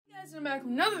guys, I'm back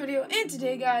with another video, and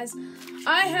today, guys,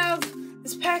 I have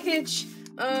this package.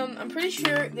 I'm pretty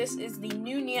sure this is the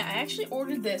new Nia. I actually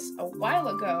ordered this a while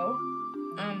ago,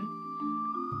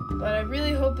 but I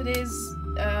really hope it is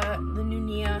the new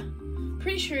Nia.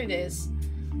 Pretty sure it is,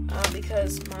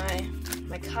 because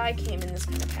my Kai came in this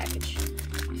kind of package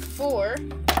before.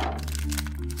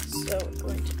 So we're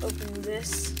going to open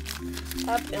this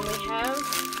up, and we have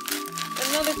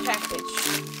another package.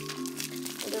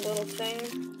 Another little thing.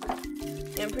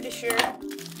 Yeah, I'm pretty sure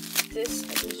this,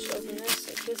 I can just open this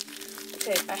like this.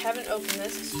 Okay, I haven't opened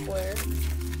this, I swear.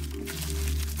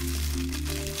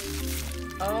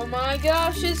 Oh my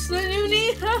gosh, it's the new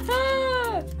Nia!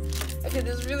 Okay,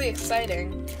 this is really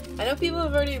exciting. I know people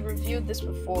have already reviewed this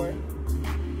before,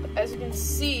 but as you can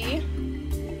see,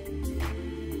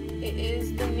 it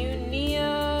is the new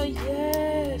Nia.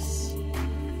 Yes!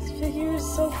 This figure is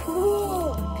so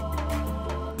cool!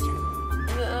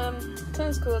 It's not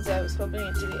as cool as I was hoping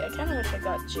it to be. I kind of wish I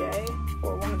got Jay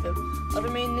or one of the other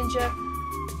main ninja,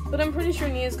 but I'm pretty sure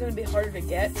Nia is going to be harder to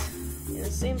get. In the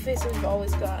same face that we've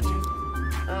always gotten.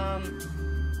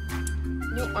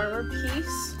 New armor piece.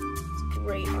 It's a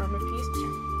great armor piece.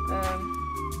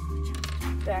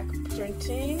 Back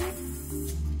printing.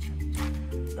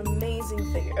 Amazing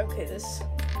figure. Okay, this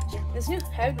new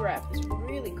head wrap is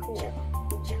really cool.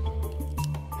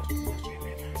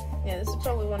 Yeah, this is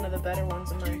probably one of the better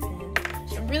ones in my opinion.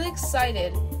 I'm really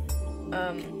excited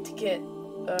to get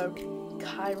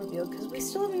Kai reveal, because we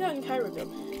still haven't gotten Kai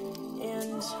reveal.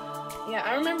 And yeah,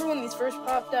 I remember when these first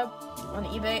popped up on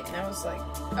eBay, and I was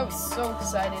so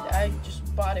excited. I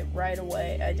just bought it right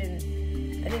away. I didn't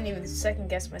even second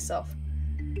guess myself.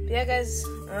 But yeah, guys,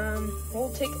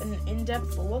 we'll take an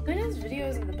in-depth look. I know this video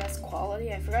isn't the best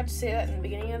quality. I forgot to say that in the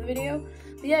beginning of the video.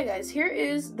 But yeah, guys, here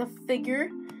is the figure.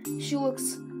 She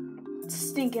looks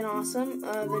stinking awesome.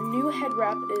 The new head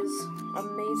wrap is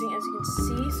amazing, as you can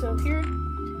see. So here's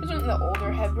one of the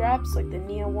older head wraps, like the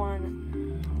Nia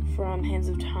one from Hands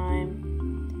of Time.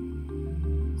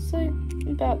 So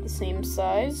about the same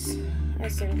size. I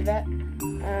assumed that.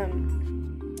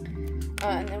 And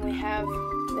then we have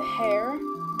the hair.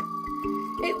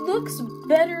 It looks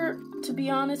better, to be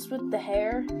honest, with the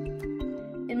hair,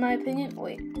 in my opinion.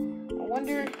 Wait, I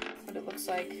wonder what it looks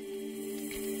like.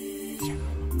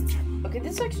 Okay,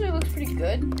 this actually looks pretty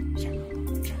good.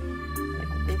 Like,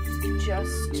 with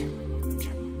just the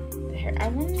hair. I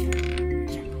wonder...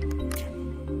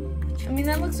 I mean,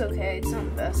 that looks okay. It's not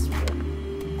the best, but...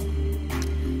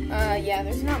 yeah,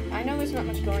 I know there's not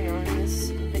much going on in this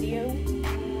video,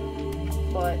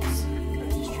 but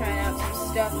I'm just trying out some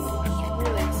stuff. I'm just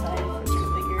really excited for this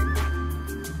figure.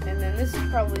 And then this is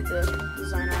probably the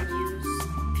design I'll use.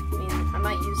 I mean, I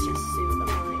might use this suit, I'm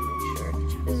not even sure.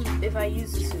 This is, if I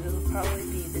use the suit, it'll probably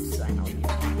be the design I'll use.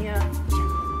 Yeah.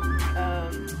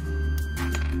 And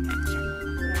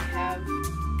I have,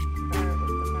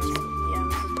 with the mask. Yeah,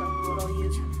 this is probably what I'll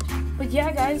use. But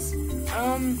yeah, guys,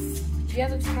 yeah,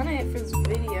 that's kind of it for this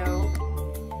video.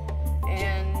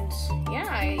 And yeah,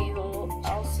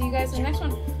 I'll see you guys in the next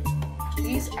one.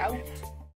 Peace out.